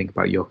reflection and think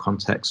about your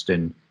context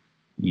and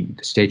the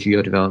stage of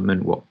your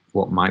development,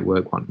 what might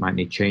work, what might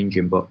need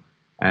changing. But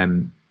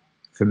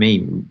for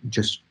me,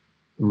 just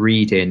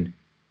reading,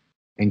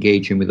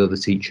 engaging with other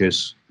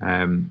teachers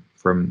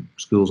from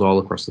schools all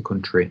across the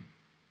country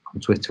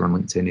on Twitter and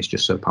LinkedIn is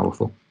just so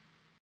powerful.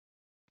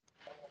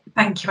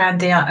 Thank you,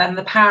 Andy. And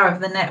the power of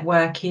the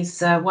network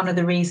is one of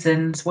the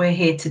reasons we're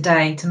here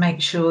today, to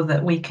make sure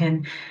that we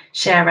can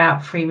share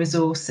out free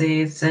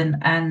resources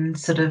and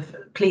sort of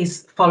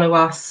please follow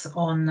us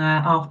on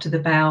After the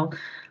Bell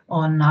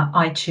on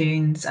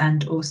iTunes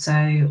and also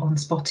on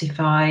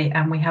Spotify.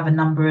 And we have a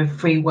number of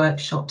free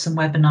workshops and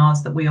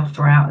webinars that we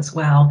offer out as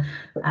well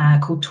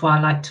called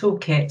Twilight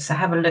Toolkit. So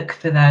have a look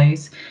for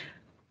those.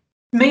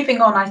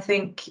 Moving on, I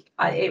think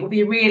it would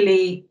be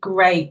really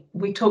great.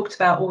 We talked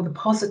about all the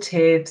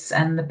positives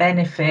and the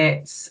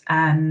benefits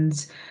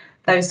and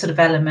those sort of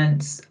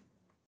elements.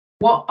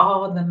 What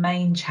are the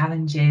main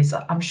challenges?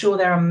 I'm sure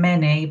there are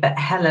many, but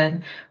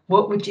Helen,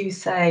 what would you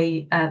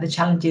say the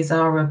challenges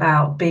are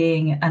about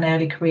being an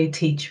early career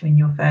teacher in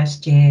your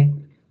first year?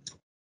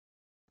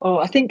 Oh,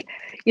 I think,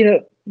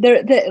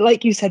 there,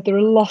 like you said, there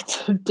are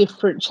lots of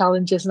different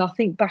challenges. And I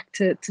think back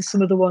to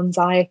some of the ones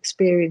I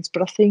experienced,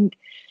 but I think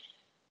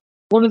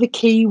one of the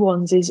key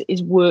ones is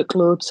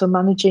workload. So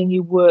managing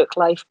your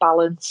work-life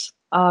balance.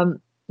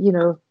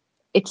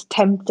 It's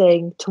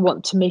tempting to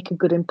want to make a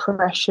good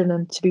impression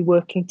and to be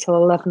working till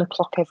 11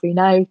 o'clock every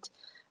night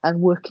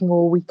and working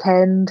all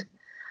weekend.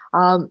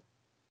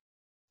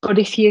 But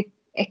if you're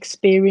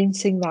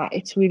experiencing that,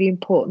 it's really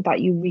important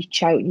that you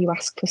reach out and you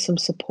ask for some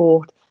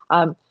support.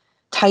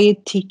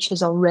 Tired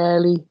teachers are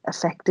rarely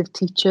effective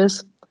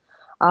teachers.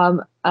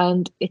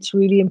 And it's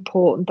really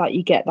important that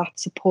you get that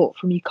support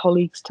from your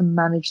colleagues to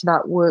manage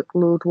that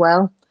workload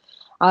well.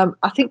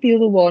 I think the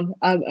other one,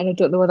 and I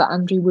don't know whether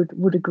Andrew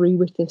would agree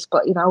with this,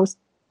 but I was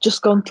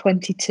just gone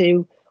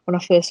 22 when I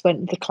first went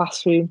into the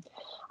classroom.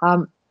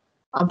 I'm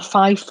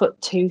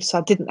 5'2", so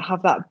I didn't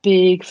have that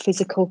big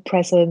physical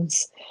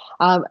presence,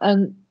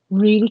 and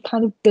really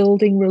kind of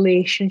building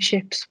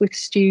relationships with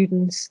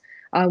students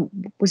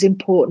was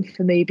important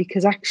for me,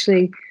 because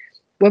actually,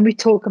 when we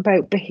talk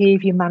about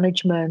behaviour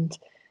management,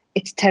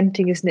 it's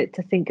tempting, isn't it,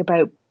 to think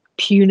about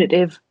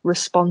punitive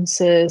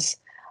responses,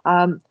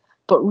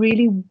 but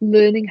really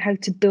learning how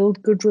to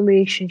build good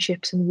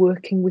relationships and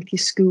working with your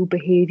school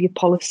behaviour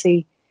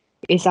policy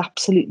is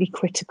absolutely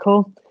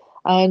critical.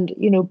 And,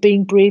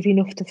 being brave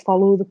enough to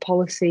follow the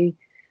policy,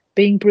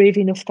 being brave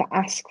enough to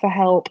ask for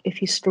help if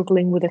you're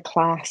struggling with a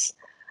class,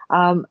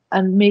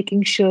 and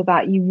making sure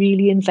that you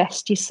really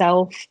invest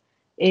yourself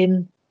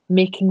in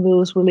making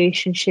those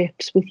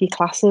relationships with your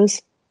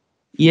classes.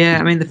 Yeah,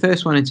 I mean, the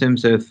first one in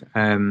terms of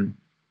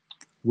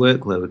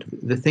workload,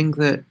 the thing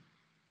that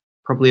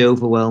probably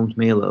overwhelmed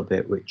me a little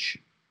bit, which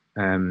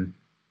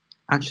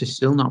actually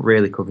still not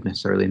really covered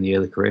necessarily in the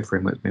early career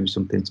framework, maybe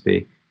something to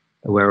be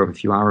aware of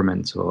if you are a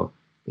mentor,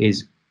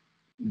 is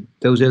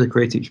those early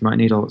career teachers might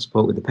need all that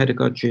support with the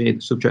pedagogy,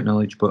 the subject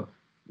knowledge, but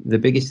the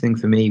biggest thing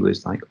for me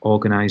was like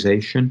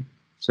organisation.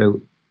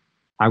 So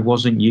I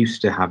wasn't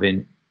used to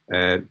having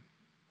an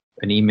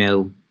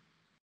email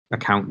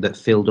account that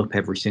filled up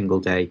every single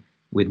day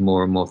with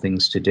more and more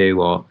things to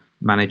do, or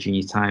managing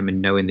your time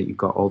and knowing that you've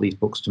got all these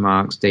books to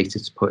marks, data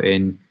to put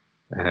in,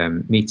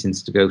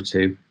 meetings to go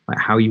to, like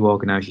how you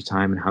organise your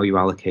time and how you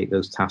allocate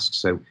those tasks.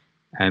 So,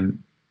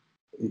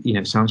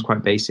 it sounds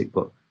quite basic,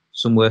 but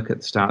some work at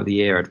the start of the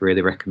year I'd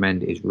really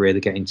recommend is really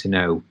getting to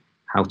know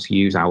how to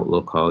use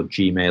Outlook or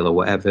Gmail or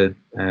whatever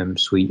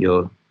suite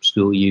your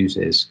school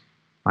uses.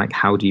 Like,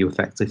 how do you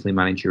effectively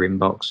manage your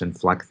inbox and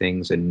flag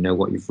things and know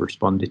what you've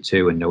responded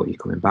to and know what you're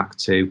coming back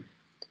to?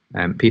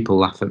 People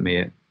laugh at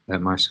me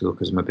at my school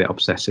because I'm a bit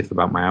obsessive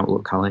about my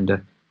Outlook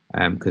calendar,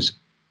 because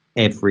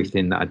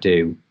everything that I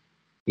do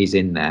is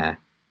in there.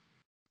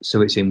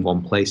 So it's in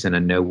one place and I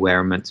know where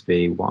I'm meant to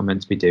be, what I'm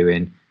meant to be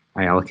doing.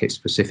 I allocate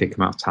specific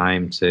amount of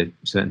time to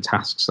certain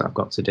tasks that I've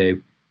got to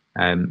do.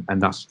 And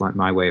that's like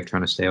my way of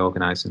trying to stay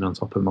organised and on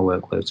top of my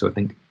workload. So I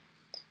think,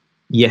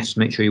 yes,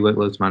 make sure your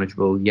workload's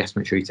manageable. Yes,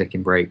 make sure you're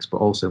taking breaks, but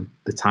also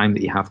the time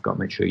that you have got,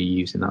 make sure you're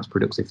using that as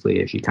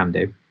productively as you can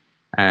do.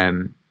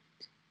 And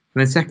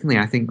then secondly,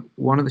 I think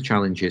one of the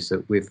challenges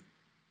that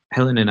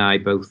Helen and I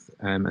both,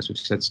 as we've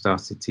said,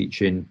 started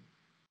teaching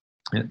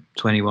at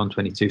 21,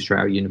 22 straight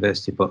out of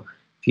university. But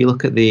if you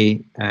look at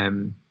the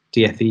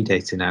DFE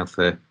data now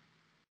for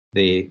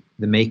the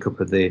makeup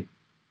of the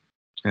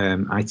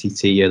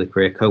ITT early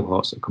career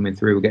cohorts that are coming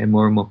through, we're getting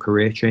more and more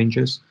career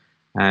changes.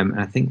 And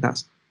I think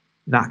that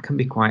can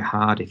be quite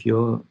hard if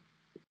you're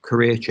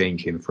career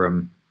changing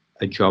from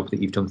a job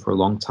that you've done for a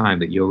long time,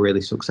 that you're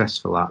really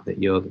successful at,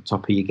 that you're the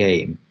top of your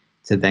game,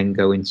 to then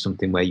go into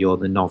something where you're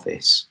the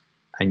novice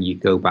and you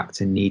go back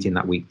to needing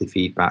that weekly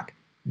feedback.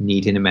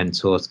 needing a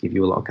mentor to give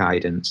you a lot of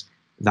guidance,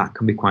 that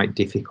can be quite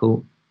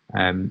difficult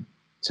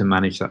to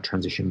manage that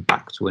transition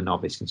back to a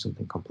novice in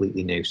something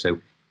completely new. So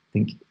I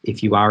think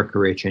if you are a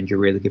career changer,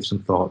 really give some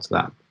thought to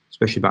that,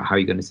 especially about how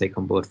you're going to take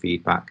on board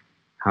feedback,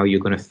 how you're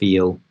going to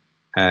feel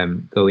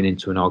going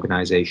into an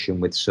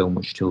organisation with so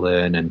much to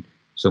learn and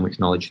so much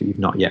knowledge that you've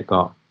not yet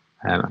got.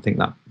 I think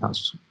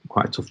that's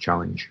quite a tough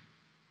challenge.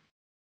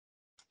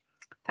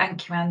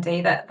 Thank you,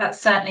 Andy. That's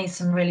certainly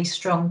some really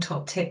strong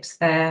top tips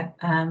there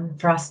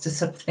for us to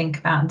sort of think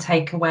about and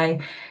take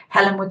away.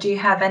 Helen, would you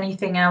have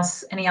anything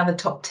else, any other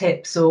top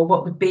tips, or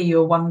what would be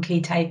your one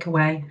key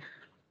takeaway?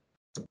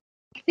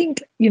 I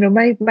think,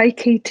 my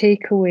key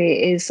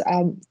takeaway is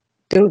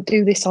don't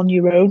do this on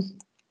your own.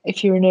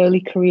 If you're an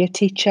early career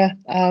teacher,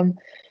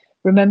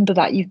 remember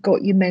that you've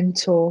got your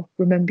mentor.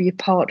 Remember you're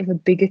part of a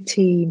bigger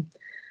team,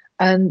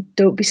 and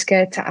don't be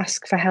scared to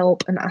ask for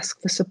help and ask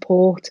for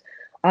support.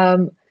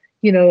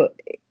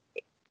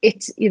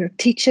 It's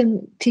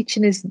teaching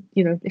is,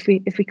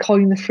 if we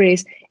coin the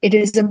phrase, it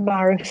is a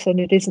marathon,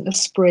 it isn't a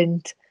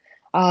sprint.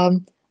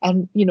 And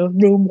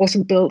Rome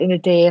wasn't built in a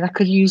day, and I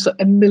could use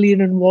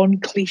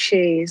 1,000,001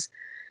 cliches,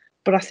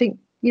 but I think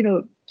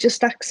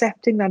just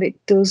accepting that it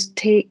does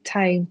take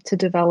time to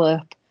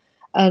develop,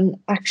 and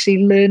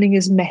actually learning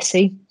is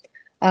messy,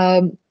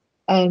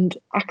 and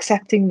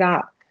accepting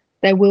that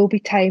there will be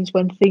times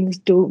when things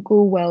don't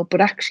go well, but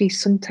actually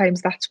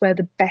sometimes that's where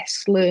the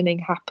best learning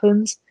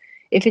happens.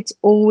 If it's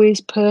always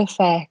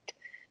perfect,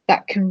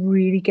 that can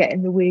really get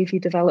in the way of your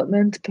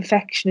development.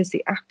 Perfection is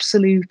the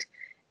absolute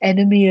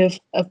enemy of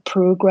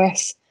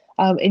progress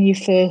in your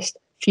first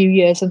few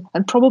years,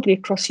 and probably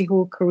across your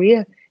whole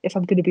career, if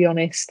I'm going to be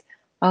honest.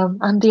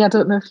 Andy, I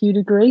don't know if you'd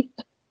agree.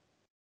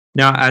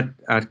 No,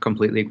 I'd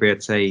completely agree.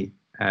 I'd say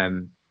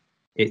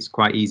it's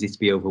quite easy to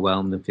be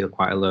overwhelmed and feel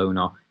quite alone,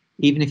 or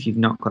even if you've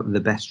not got the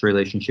best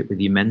relationship with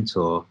your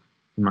mentor,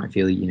 you might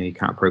feel you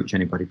can't approach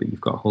anybody, but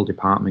you've got a whole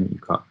department,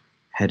 you've got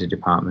head of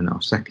department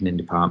or second in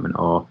department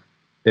or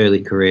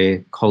early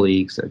career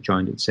colleagues that have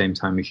joined at the same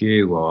time as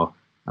you, or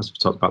as we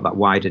talked about, that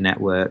wider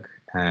network,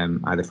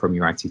 either from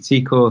your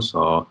ITT course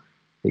or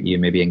that you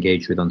maybe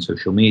engage with on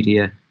social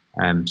media.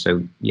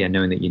 So yeah,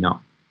 knowing that you're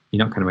not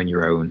kind of on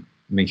your own,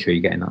 make sure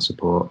you're getting that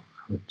support,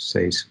 I would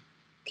say is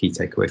key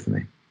takeaway for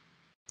me.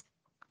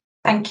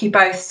 Thank you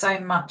both so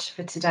much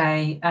for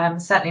today.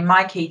 Certainly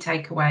my key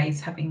takeaways,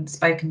 having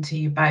spoken to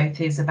you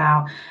both, is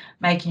about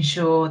making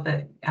sure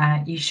that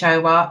you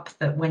show up,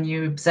 that when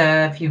you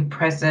observe, you're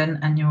present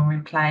and you're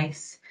in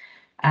place.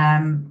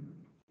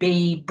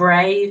 Be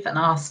brave and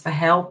ask for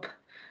help.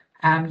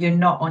 You're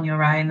not on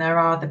your own. There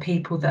are other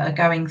people that are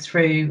going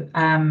through,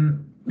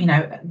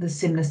 the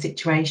similar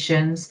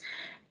situations,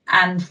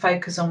 and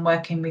focus on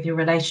working with your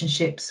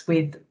relationships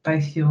with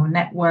both your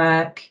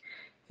network,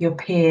 your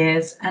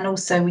peers, and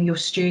also with your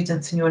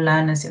students and your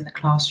learners in the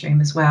classroom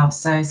as well.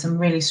 So some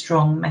really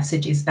strong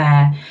messages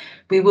there.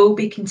 We will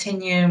be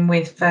continuing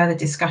with further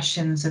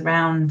discussions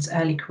around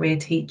early career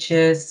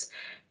teachers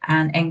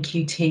and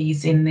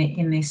NQTs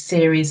in this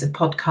series of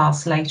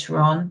podcasts later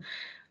on.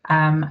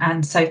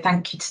 And so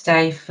thank you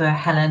today for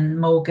Helen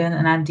Morgan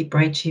and Andy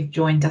Bridge, who've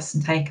joined us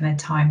and taken their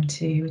time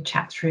to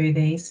chat through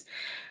these.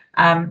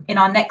 In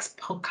our next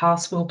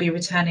podcast, we'll be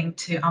returning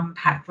to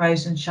unpack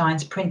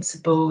Rosenshine's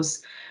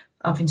principles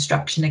of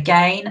instruction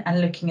again,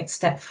 and looking at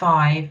step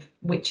 5,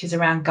 which is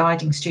around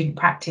guiding student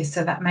practice.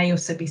 So that may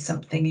also be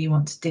something you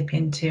want to dip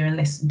into and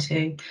listen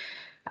to.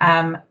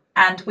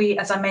 And we,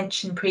 as I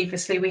mentioned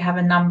previously, we have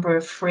a number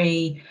of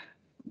free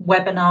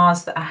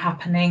webinars that are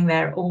happening.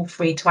 They're all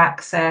free to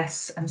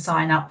access and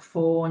sign up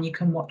for, and you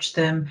can watch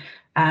them,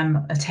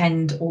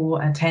 attend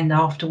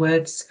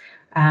afterwards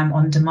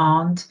on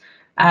demand.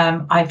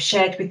 I've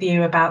shared with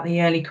you about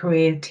the Early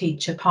Career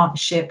Teacher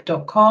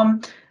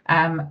Partnership.com,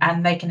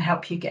 and they can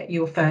help you get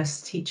your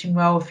first teaching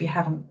role if you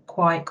haven't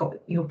quite got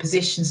your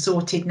position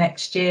sorted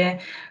next year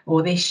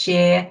or this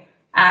year.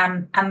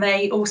 And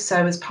they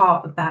also, as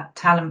part of that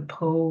talent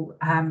pool,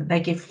 they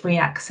give free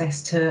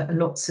access to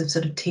lots of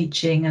sort of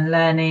teaching and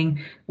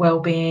learning,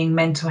 wellbeing,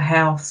 mental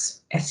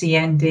health,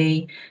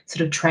 SEND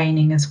sort of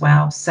training as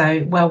well.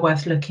 So well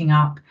worth looking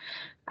up.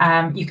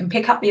 You can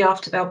pick up the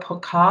After Bell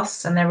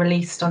podcasts, and they're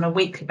released on a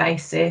weekly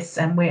basis,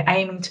 and we're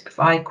aiming to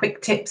provide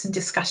quick tips and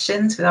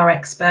discussions with our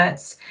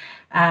experts.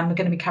 We're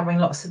going to be covering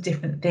lots of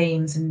different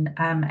themes and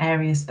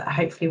areas that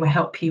hopefully will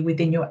help you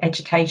within your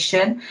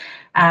education.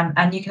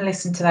 And you can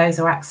listen to those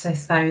or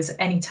access those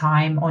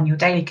anytime on your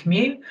daily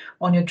commute,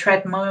 on your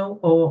treadmill,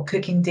 or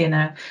cooking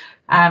dinner.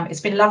 It's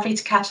been lovely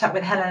to catch up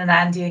with Helen and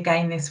Andy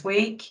again this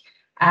week.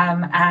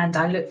 And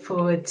I look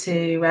forward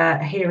to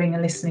hearing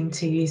and listening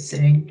to you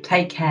soon.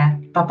 Take care.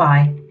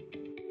 Bye-bye.